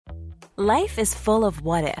Life is full of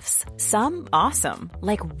what-ifs. Some awesome,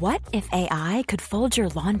 like what if AI could fold your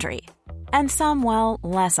laundry? And some, well,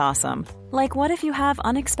 less awesome, like what if you have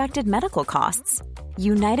unexpected medical costs?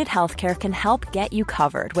 United Healthcare can help get you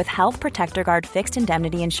covered with Health Protector Guard fixed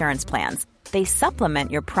indemnity insurance plans. They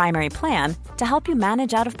supplement your primary plan to help you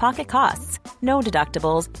manage out-of-pocket costs. No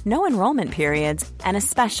deductibles, no enrollment periods, and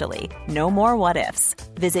especially no more what-ifs.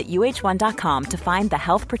 Visit uh1.com to find the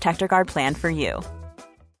Health Protector Guard plan for you.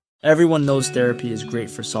 Everyone knows therapy is great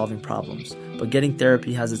for solving problems, but getting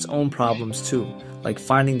therapy has its own problems too, like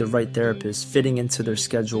finding the right therapist, fitting into their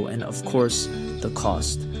schedule, and of course, the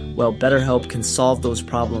cost. Well, BetterHelp can solve those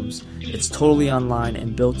problems. It's totally online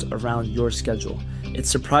and built around your schedule.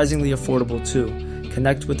 It's surprisingly affordable too.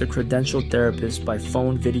 Connect with a credentialed therapist by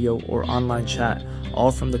phone, video, or online chat,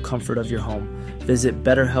 all from the comfort of your home. Visit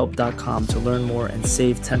BetterHelp.com to learn more and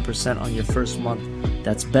save 10% on your first month.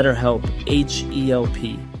 That's BetterHelp,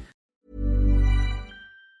 H-E-L-P.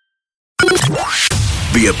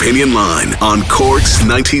 The Opinion Line on Cork's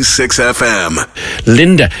 96 FM.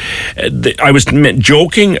 Linda, I was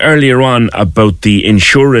joking earlier on about the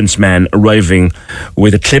insurance man arriving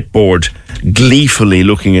with a clipboard, gleefully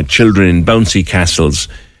looking at children in bouncy castles.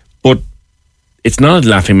 But it's not a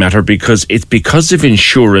laughing matter because it's because of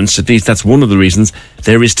insurance, at least that's one of the reasons,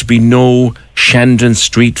 there is to be no Shandon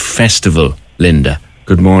Street Festival. Linda,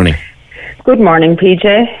 good morning. Good morning,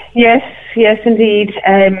 PJ. Yes, indeed.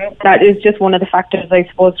 That is just one of the factors, I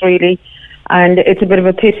suppose, really. And it's a bit of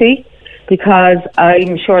a pity because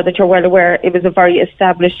I'm sure that you're well aware it was a very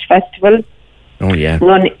established festival. Oh, yeah.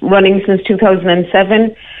 Running since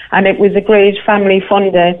 2007. And it was a great family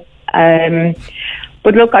fun day.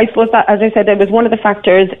 But look, I suppose that, as I said, it was one of the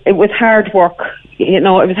factors. It was hard work. It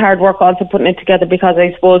was hard work also putting it together because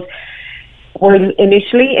I suppose, well,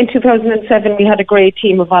 initially in 2007, we had a great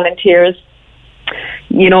team of volunteers.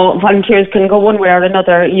 Volunteers can go one way or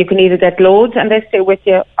another. You can either get loads and they stay with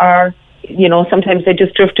you, or, sometimes they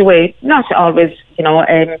just drift away. Not always,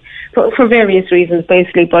 for various reasons,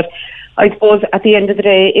 basically. But I suppose at the end of the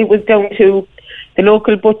day, it was down to the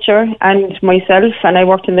local butcher and myself, and I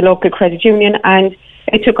worked in the local credit union, and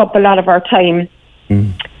it took up a lot of our time.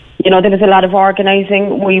 There was a lot of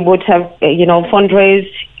organising. We would have,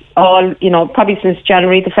 fundraised all, probably since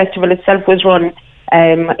January. The festival itself was run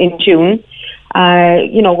in June.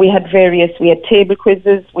 We had table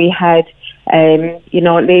quizzes, we had,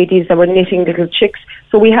 ladies that were knitting little chicks.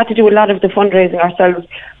 So we had to do a lot of the fundraising ourselves.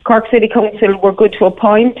 Cork City Council were good to a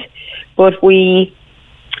point, but we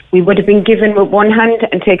would have been given with one hand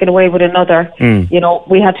and taken away with another.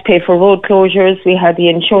 We had to pay for road closures, we had the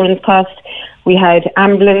insurance cost, we had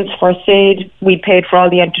ambulance, first aid, we paid for all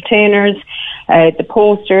the entertainers, the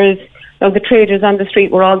posters. Now, the traders on the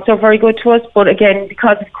street were also very good to us, but again,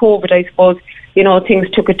 because of COVID, I suppose, things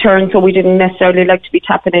took a turn, so we didn't necessarily like to be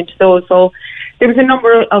tapping into those. So there was a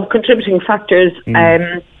number of contributing factors.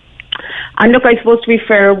 And look, I suppose to be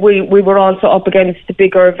fair, we were also up against the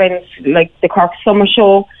bigger events like the Cork Summer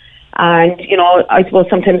Show. And, I suppose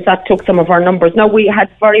sometimes that took some of our numbers. Now, we had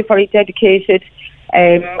very, very dedicated,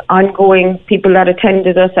 ongoing people that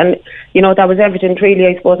attended us. And, that was evident really,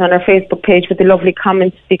 I suppose, on our Facebook page with the lovely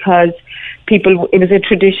comments because it was a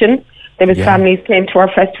tradition. There was families came to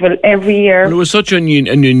our festival every year. Well, it was such an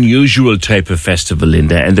unusual type of festival,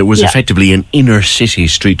 Linda, and it was effectively an inner city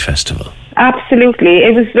street festival. Absolutely.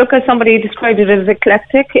 It was, look, as somebody described it, as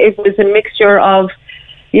eclectic. It was a mixture of,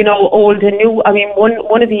 old and new. I mean,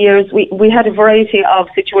 one of the years we had a variety of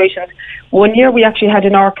situations. One year we actually had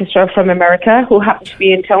an orchestra from America who happened to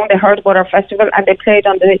be in town. They heard about our festival and they played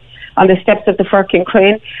on the steps of the Firkin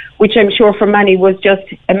Crane, which I'm sure for many was just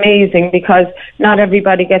amazing because not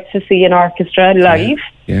everybody gets to see an orchestra live.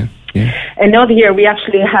 Yeah. Another year we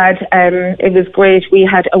actually had, it was great, we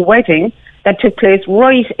had a wedding that took place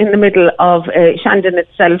right in the middle of Shandon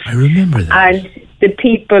itself. I remember that. And the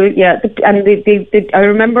people, I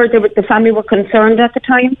remember the family were concerned at the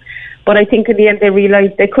time, but I think in the end they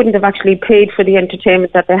realised they couldn't have actually paid for the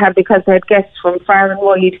entertainment that they had because they had guests from far and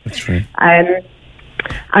wide. That's right.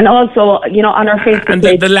 And also, on our Facebook and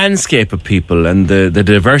page, the landscape of people and the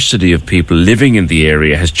diversity of people living in the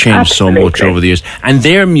area has changed so much over the years. And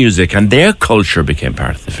their music and their culture became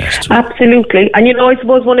part of the festival. Absolutely. And, I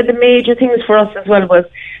suppose one of the major things for us as well was,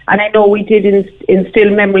 And I know we did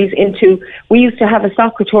instill memories into, we used to have a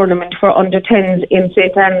soccer tournament for under-10s in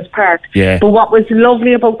St. Anne's Park. Yeah. But what was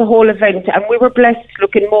lovely about the whole event, and we were blessed,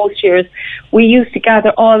 look, in most years, we used to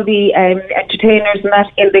gather all the entertainers and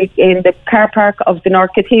that in the car park of the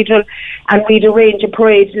North Cathedral, and we'd arrange a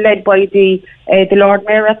parade led by the Lord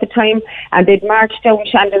Mayor at the time, and they'd march down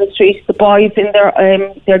Shandon Street, the boys in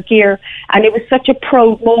their gear, and it was such a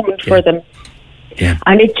proud moment for them. Yeah.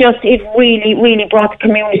 And it really, really brought the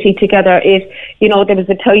community together. There was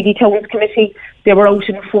a Tidy Towns committee. They were out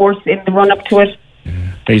in force in the run-up to it.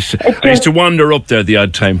 I used to wander up there the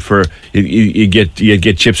odd time for you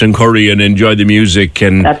get chips and curry and enjoy the music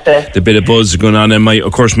and the bit of buzz going on. And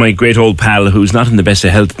my great old pal, who's not in the best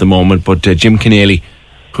of health at the moment, but Jim Keneally,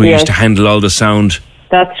 who used to handle all the sound.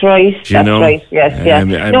 That's right. Right.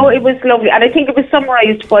 Yes. No, it was lovely, and I think it was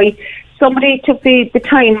summarised by. Somebody took the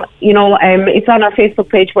time, it's on our Facebook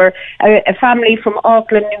page, where a family from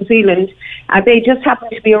Auckland, New Zealand, and they just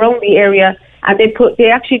happened to be around the area, and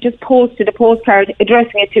they actually just posted a postcard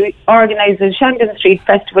addressing it to organisers Shandon Street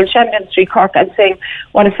Festival, Shandon Street, Cork, and saying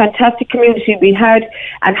what a fantastic community we had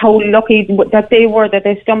and how lucky that they were that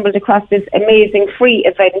they stumbled across this amazing free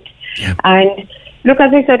event. Yeah. And look,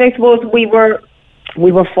 as I said, I suppose we were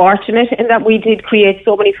fortunate in that we did create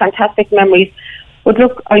so many fantastic memories. But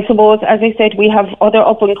look, I suppose, as I said, we have other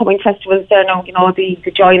up-and-coming festivals there now, the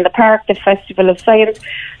Joy in the Park, the Festival of Science.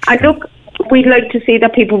 And look, we'd like to see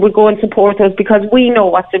that people will go and support us because we know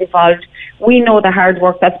what's involved. We know the hard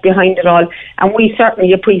work that's behind it all. And we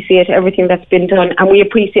certainly appreciate everything that's been done. And we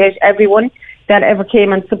appreciate everyone that ever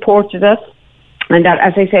came and supported us. And that,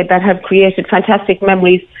 as I said, that have created fantastic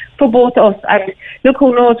memories for both us. And look,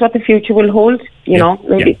 who knows what the future will hold,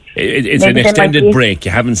 maybe. It's an extended break.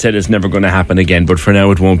 You haven't said it's never going to happen again, but for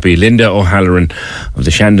now it won't be. Linda O'Halloran of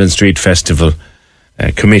the Shandon Street Festival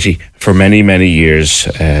Committee for many, many years.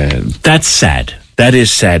 That's sad. That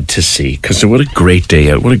is sad to see, because what a great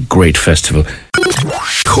day out. What a great festival.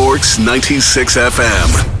 Cork's 96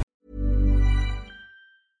 FM.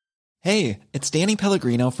 Hey, it's Danny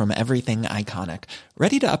Pellegrino from Everything Iconic.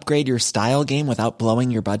 Ready to upgrade your style game without blowing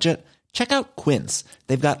your budget? Check out Quince.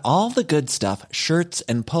 They've got all the good stuff, shirts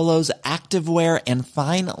and polos, activewear, and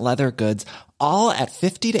fine leather goods, all at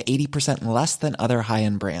 50 to 80% less than other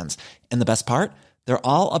high-end brands. And the best part? They're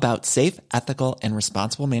all about safe, ethical, and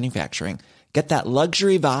responsible manufacturing. Get that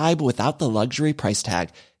luxury vibe without the luxury price tag.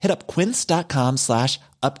 Hit up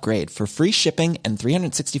quince.com/upgrade for free shipping and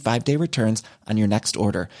 365-day returns on your next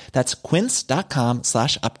order. That's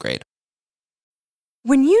quince.com/upgrade.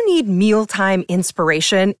 When you need mealtime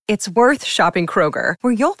inspiration, it's worth shopping Kroger,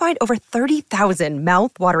 where you'll find over 30,000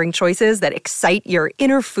 mouth-watering choices that excite your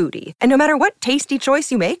inner foodie. And no matter what tasty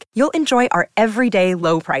choice you make, you'll enjoy our everyday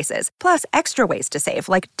low prices, plus extra ways to save,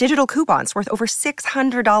 like digital coupons worth over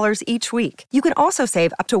 $600 each week. You can also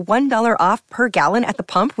save up to $1 off per gallon at the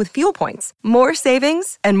pump with fuel points. More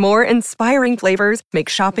savings and more inspiring flavors make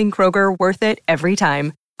shopping Kroger worth it every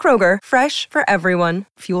time. Kroger, fresh for everyone.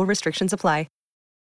 Fuel restrictions apply.